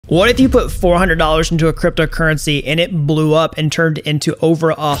What if you put $400 into a cryptocurrency and it blew up and turned into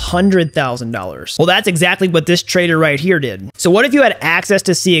over $100,000? Well, that's exactly what this trader right here did. So what if you had access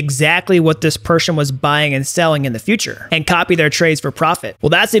to see exactly what this person was buying and selling in the future and copy their trades for profit? Well,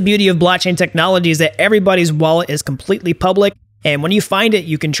 that's the beauty of blockchain technology, is that everybody's wallet is completely public. And when you find it,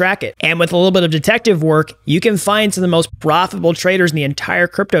 you can track it. And with a little bit of detective work, you can find some of the most profitable traders in the entire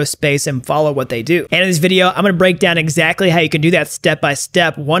crypto space and follow what they do. And in this video, I'm going to break down exactly how you can do that step by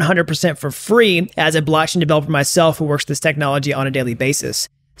step, 100% for free, as a blockchain developer myself who works this technology on a daily basis.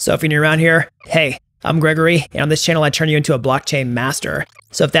 So if you're new around here, hey, I'm Gregory, and on this channel, I turn you into a blockchain master.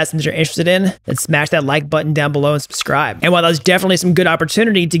 So if that's something you're interested in, then smash that like button down below and subscribe. And while there's definitely some good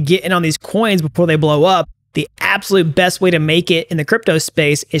opportunity to get in on these coins before they blow up, the absolute best way to make it in the crypto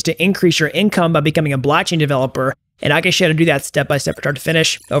space is to increase your income by becoming a blockchain developer. And I can show you how to do that step by step from start to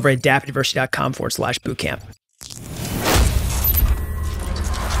finish over at dappuniversity.com/bootcamp.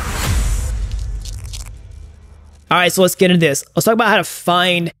 All right, so let's get into this. Let's talk about how to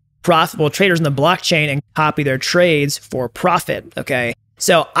find profitable traders in the blockchain and copy their trades for profit, okay?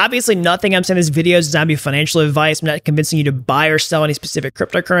 So obviously nothing I'm saying in this video is designed to be financial advice. I'm not convincing you to buy or sell any specific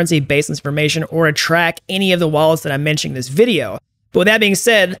cryptocurrency based on this information or to track any of the wallets that I'm mentioning in this video. But with that being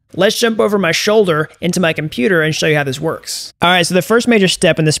said, let's jump over my shoulder into my computer and show you how this works. All right, so the first major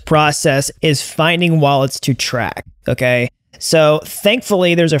step in this process is finding wallets to track, okay? So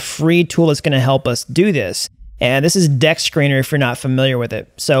thankfully, there's a free tool that's gonna help us do this. And this is Deck Screener if you're not familiar with it.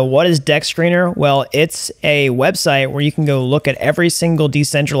 So what is Deck Screener? Well, it's a website where you can go look at every single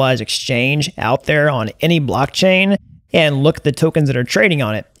decentralized exchange out there on any blockchain and look at the tokens that are trading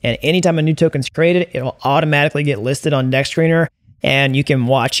on it. And anytime a new token is created, it'll automatically get listed on Deck Screener, and you can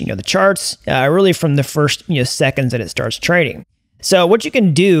watch, the charts really from the first, seconds that it starts trading. So what you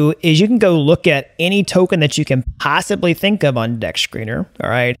can do is you can go look at any token that you can possibly think of on Deck Screener, all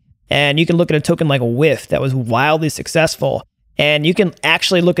right? And you can look at a token like WIF that was wildly successful. And you can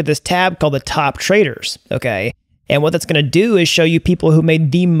actually look at this tab called the top traders, okay? And what that's gonna do is show you people who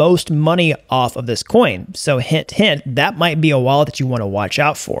made the most money off of this coin. So hint, hint, that might be a wallet that you wanna watch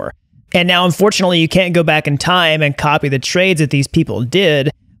out for. And now, unfortunately, you can't go back in time and copy the trades that these people did,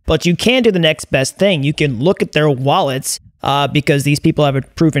 but you can do the next best thing. You can look at their wallets because these people have a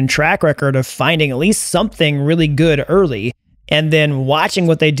proven track record of finding at least something really good early, and then watching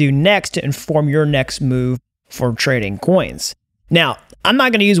what they do next to inform your next move for trading coins. Now, I'm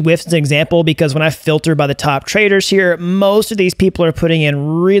not gonna use WIF as an example because when I filter by the top traders here, most of these people are putting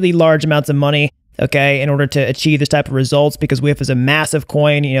in really large amounts of money, okay, in order to achieve this type of results, because WIF is a massive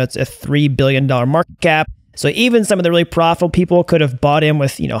coin, it's a $3 billion market cap. So even some of the really profitable people could have bought in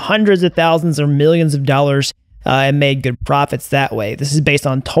with, hundreds of thousands or millions of dollars and made good profits that way. This is based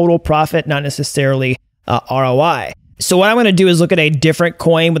on total profit, not necessarily ROI. So what I'm going to do is look at a different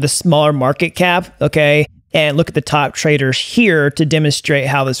coin with a smaller market cap, okay, and look at the top traders here to demonstrate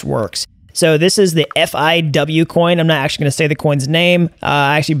how this works. So this is the FIW coin. I'm not actually going to say the coin's name.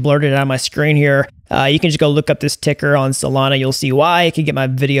 I actually blurred it out on my screen here. You can just go look up this ticker on Solana. You'll see why. It could get my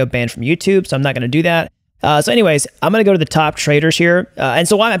video banned from YouTube, so I'm not going to do that. So anyways, I'm going to go to the top traders here. And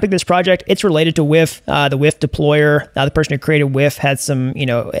so why I picked this project, it's related to WIF, the WIF deployer. The person who created WIF had some,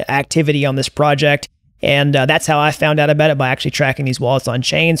 activity on this project. And that's how I found out about it, by actually tracking these wallets on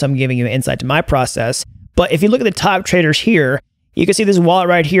chain. So I'm giving you an insight to my process. But if you look at the top traders here, you can see this wallet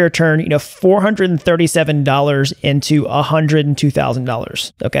right here turn, $437 into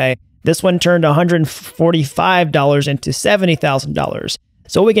 $102,000. Okay, this one turned $145 into $70,000.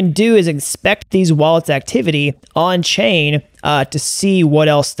 So what we can do is inspect these wallets' activity on chain to see what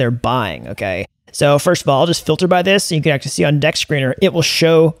else they're buying. Okay. So first of all, I'll just filter by this. So you can actually see on Deck Screener, it will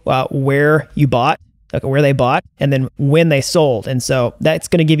show where you bought. Okay, where they bought, and then when they sold. And so that's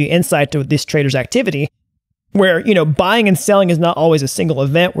going to give you insight to this trader's activity, where, buying and selling is not always a single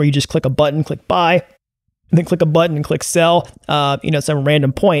event where you just click a button, click buy, and then click a button and click sell, some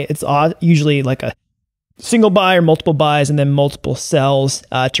random point. It's usually like a single buy or multiple buys and then multiple sells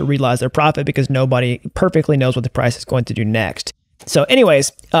to realize their profit, because nobody perfectly knows what the price is going to do next. So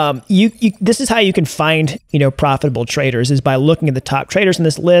anyways, this is how you can find, profitable traders, is by looking at the top traders in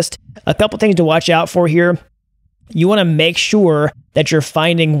this list. A couple things to watch out for here. You want to make sure that you're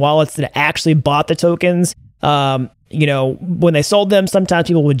finding wallets that actually bought the tokens. When they sold them, sometimes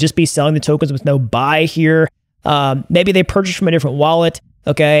people would just be selling the tokens with no buy here. Maybe they purchased from a different wallet,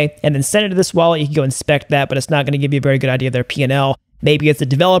 okay, and then send it to this wallet. You can go inspect that, but it's not going to give you a very good idea of their P&L. Maybe it's the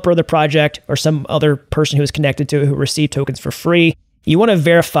developer of the project or some other person who is connected to it who received tokens for free. You want to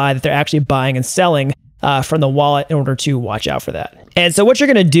verify that they're actually buying and selling from the wallet in order to watch out for that. And so what you're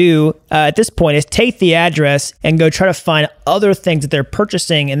going to do at this point is take the address and go try to find other things that they're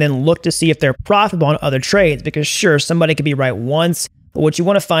purchasing and then look to see if they're profitable on other trades. Because sure, somebody could be right once, but what you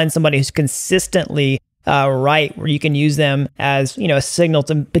want to find somebody who's consistently right, where you can use them as, you know, a signal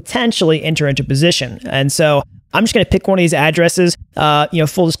to potentially enter into position. And so I'm just going to pick one of these addresses. You know,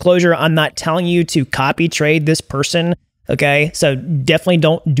 full disclosure, I'm not telling you to copy trade this person. Okay, so definitely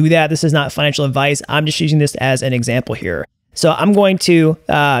don't do that. This is not financial advice. I'm just using this as an example here. So I'm going to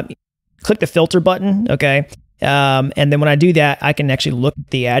click the filter button, okay? And then when I do that, I can actually look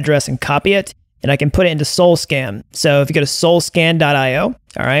at the address and copy it, and I can put it into SolScan. So if you go to solscan.io,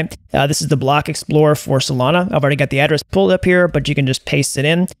 all right, this is the block explorer for Solana. I've already got the address pulled up here, but you can just paste it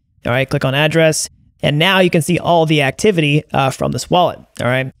in. All right, click on address, and now you can see all the activity from this wallet, all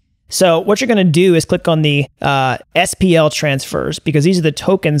right? So what you're going to do is click on the SPL transfers, because these are the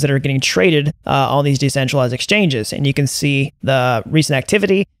tokens that are getting traded on these decentralized exchanges. And you can see the recent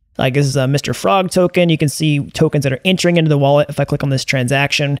activity. Like this is a Mr. Frog token. You can see tokens that are entering into the wallet. If I click on this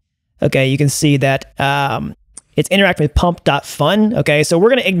transaction, okay, you can see that it's interacting with pump.fun. Okay, so we're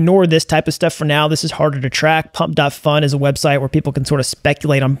going to ignore this type of stuff for now. This is harder to track. Pump.fun is a website where people can sort of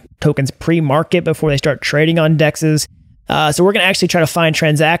speculate on tokens pre-market before they start trading on DEXs. So we're going to actually try to find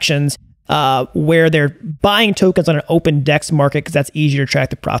transactions where they're buying tokens on an open DEX market, because that's easier to track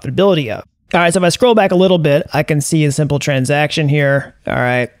the profitability of. All right, so if I scroll back a little bit, I can see a simple transaction here. All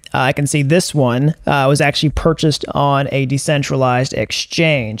right, I can see this one was actually purchased on a decentralized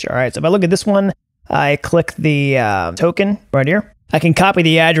exchange. All right, so if I look at this one, I click the token right here. I can copy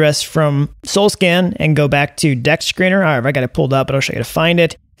the address from SolScan and go back to DEX Screener. All right, I got it pulled up, but I'll show you how to find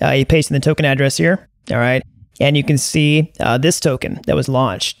it. You paste in the token address here. All right. And you can see this token that was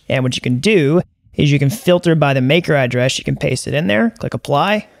launched. And what you can do is you can filter by the maker address. You can paste it in there, click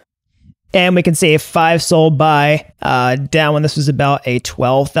apply. And we can see a 5 sold by down when this was about a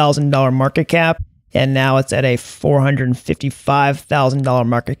 $12,000 market cap. And now it's at a $455,000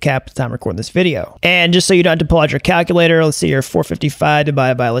 market cap at the time of recording this video. And just so you don't have to pull out your calculator, let's see here, 455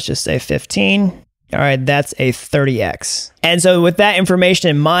 divided by, let's just say 15. All right, that's a 30x. And so with that information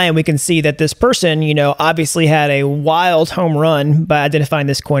in mind, we can see that this person, you know, obviously had a wild home run by identifying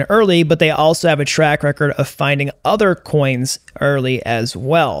this coin early, but they also have a track record of finding other coins early as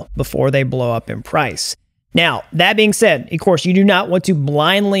well before they blow up in price. Now, that being said, of course, you do not want to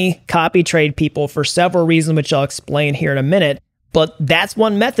blindly copy trade people for several reasons, which I'll explain here in a minute. But that's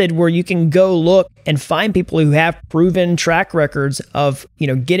one method where you can go look and find people who have proven track records of, you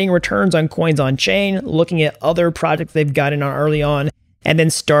know, getting returns on coins on chain, looking at other projects they've gotten on early on, and then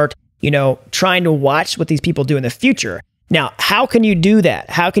start, you know, trying to watch what these people do in the future. Now, how can you do that?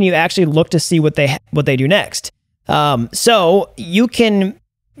 How can you actually look to see what they do next? So you can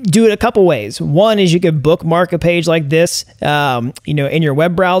do it a couple ways. One is you could bookmark a page like this, you know, in your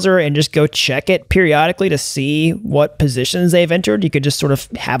web browser and just go check it periodically to see what positions they've entered. You could just sort of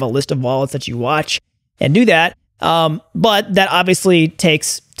have a list of wallets that you watch and do that. But that obviously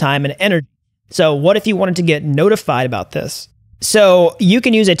takes time and energy. So what if you wanted to get notified about this? So you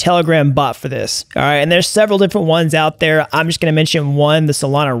can use a Telegram bot for this. All right. And there's several different ones out there. I'm just going to mention one, the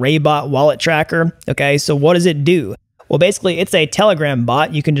Solana Raybot wallet tracker. Okay. So what does it do? Well, basically, it's a Telegram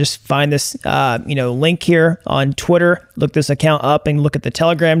bot. You can just find this, you know, link here on Twitter. Look this account up and look at the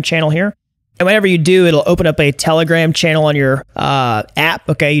Telegram channel here. And whenever you do, it'll open up a Telegram channel on your app.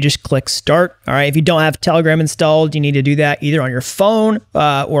 Okay, you just click start. All right, if you don't have Telegram installed, you need to do that either on your phone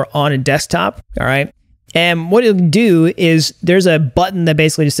or on a desktop. All right, and what it'll do is there's a button that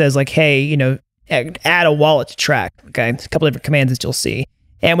basically just says like, hey, you know, add a wallet to track. Okay, a couple different commands that you'll see.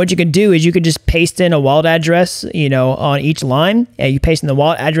 And what you can do is you can just paste in a wallet address, you know, on each line. And you paste in the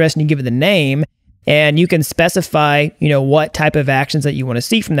wallet address and you give it the name. And you can specify, you know, what type of actions that you want to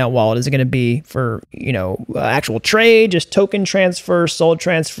see from that wallet. Is it going to be for, you know, actual trade, just token transfers, sold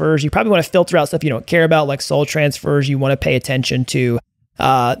transfers? You probably want to filter out stuff you don't care about, like sold transfers. You want to pay attention to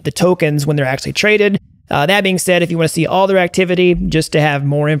the tokens when they're actually traded. That being said, if you want to see all their activity, just to have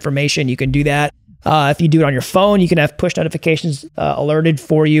more information, you can do that. If you do it on your phone, you can have push notifications alerted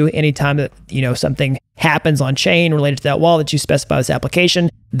for you anytime that, you know, something happens on chain related to that wallet that you specify this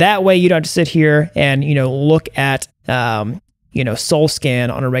application. That way you don't have to sit here and, you know, look at, you know,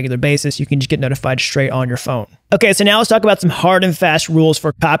 SolScan on a regular basis. You can just get notified straight on your phone. Okay, so now let's talk about some hard and fast rules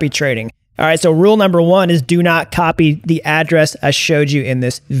for copy trading. All right, so rule number one is do not copy the address I showed you in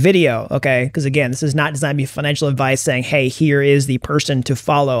this video, okay? Because again, this is not designed to be financial advice saying, hey, here is the person to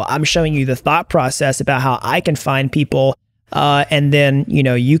follow. I'm showing you the thought process about how I can find people And then,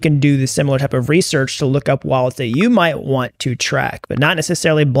 you can do the similar type of research to look up wallets that you might want to track, but not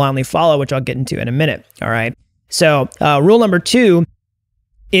necessarily blindly follow, which I'll get into in a minute. All right. So rule number 2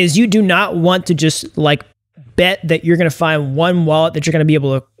 is you do not want to just like bet that you're going to find one wallet that you're going to be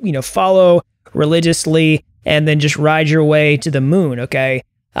able to, follow religiously and then just ride your way to the moon. Okay.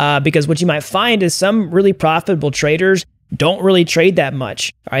 Because what you might find is some really profitable traders don't really trade that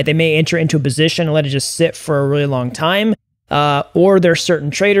much. All right. They may enter into a position and let it just sit for a really long time. Or there's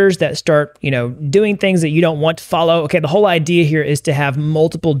certain traders that start, doing things that you don't want to follow. Okay, the whole idea here is to have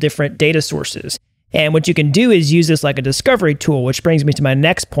multiple different data sources. And what you can do is use this like a discovery tool, which brings me to my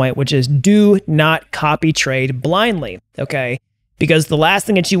next point, which is do not copy trade blindly, okay? Because the last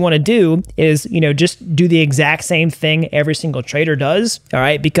thing that you want to do is, just do the exact same thing every single trader does, all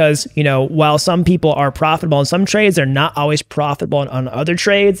right? Because, while some people are profitable in some trades, they're not always profitable on other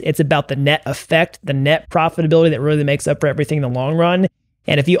trades. It's about the net effect, the net profitability that really makes up for everything in the long run.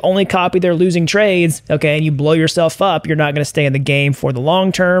 And if you only copy their losing trades, okay, and you blow yourself up, you're not going to stay in the game for the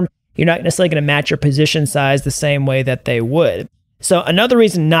long term. You're not necessarily going to match your position size the same way that they would. So another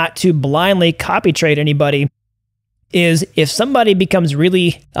reason not to blindly copy trade anybody is if somebody becomes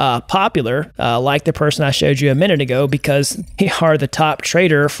really popular, like the person I showed you a minute ago, because they are the top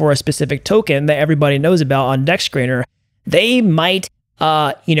trader for a specific token that everybody knows about on Deck Screener, they might,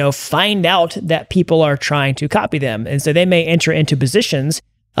 find out that people are trying to copy them. And so they may enter into positions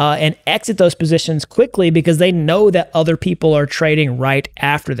and exit those positions quickly because they know that other people are trading right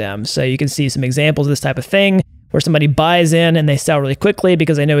after them. So you can see some examples of this type of thing where somebody buys in and they sell really quickly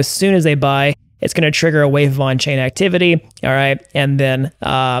because they know as soon as they buy, it's going to trigger a wave of on-chain activity, all right? And then,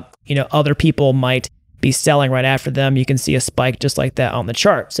 other people might be selling right after them. You can see a spike just like that on the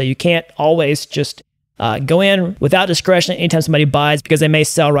chart. So you can't always just go in without discretion anytime somebody buys because they may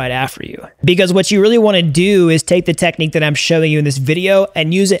sell right after you. Because what you really want to do is take the technique that I'm showing you in this video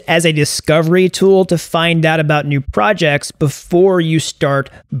and use it as a discovery tool to find out about new projects before you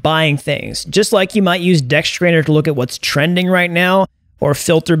start buying things. Just like you might use Deck Screener to look at what's trending right now, or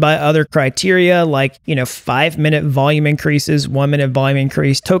filtered by other criteria like, 5-minute volume increases, 1-minute volume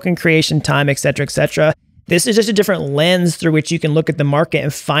increase, token creation time, etc., etc. This is just a different lens through which you can look at the market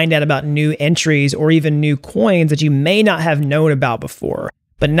and find out about new entries or even new coins that you may not have known about before,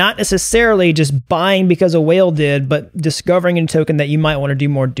 but not necessarily just buying because a whale did, but discovering a token that you might want to do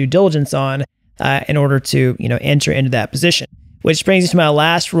more due diligence on in order to, enter into that position. Which brings me to my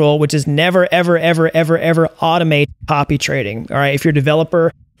last rule, which is never, ever, ever, ever, ever automate copy trading. All right, if you're a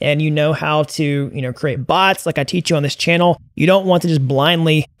developer and you know how to, create bots like I teach you on this channel, you don't want to just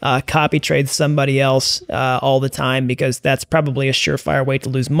blindly copy trade somebody else all the time because that's probably a surefire way to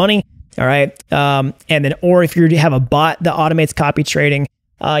lose money. All right, and then, or if you have a bot that automates copy trading,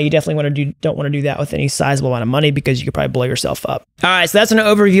 you definitely don't want to do that with any sizable amount of money because you could probably blow yourself up. All right, so that's an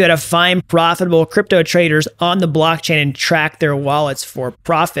overview of how to find profitable crypto traders on the blockchain and track their wallets for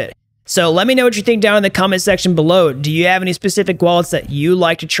profit. So let me know what you think down in the comment section below. Do you have any specific wallets that you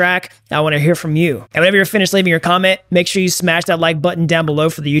like to track? I want to hear from you. And whenever you're finished leaving your comment, make sure you smash that like button down below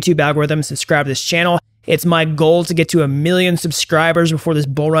for the YouTube algorithm and subscribe to this channel. It's my goal to get to 1 million subscribers before this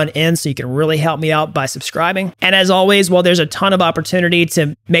bull run ends, so you can really help me out by subscribing. And as always, while there's a ton of opportunity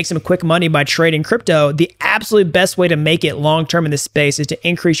to make some quick money by trading crypto, the absolute best way to make it long-term in this space is to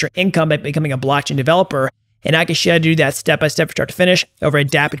increase your income by becoming a blockchain developer. And I can show you how to do that step-by-step from start to finish over at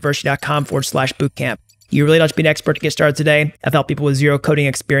dappuniversity.com/bootcamp. You really don't have to be an expert to get started today. I've helped people with zero coding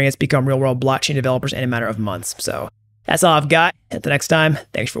experience become real-world blockchain developers in a matter of months. So that's all I've got. Until next time,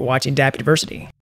 thanks for watching Dapp University.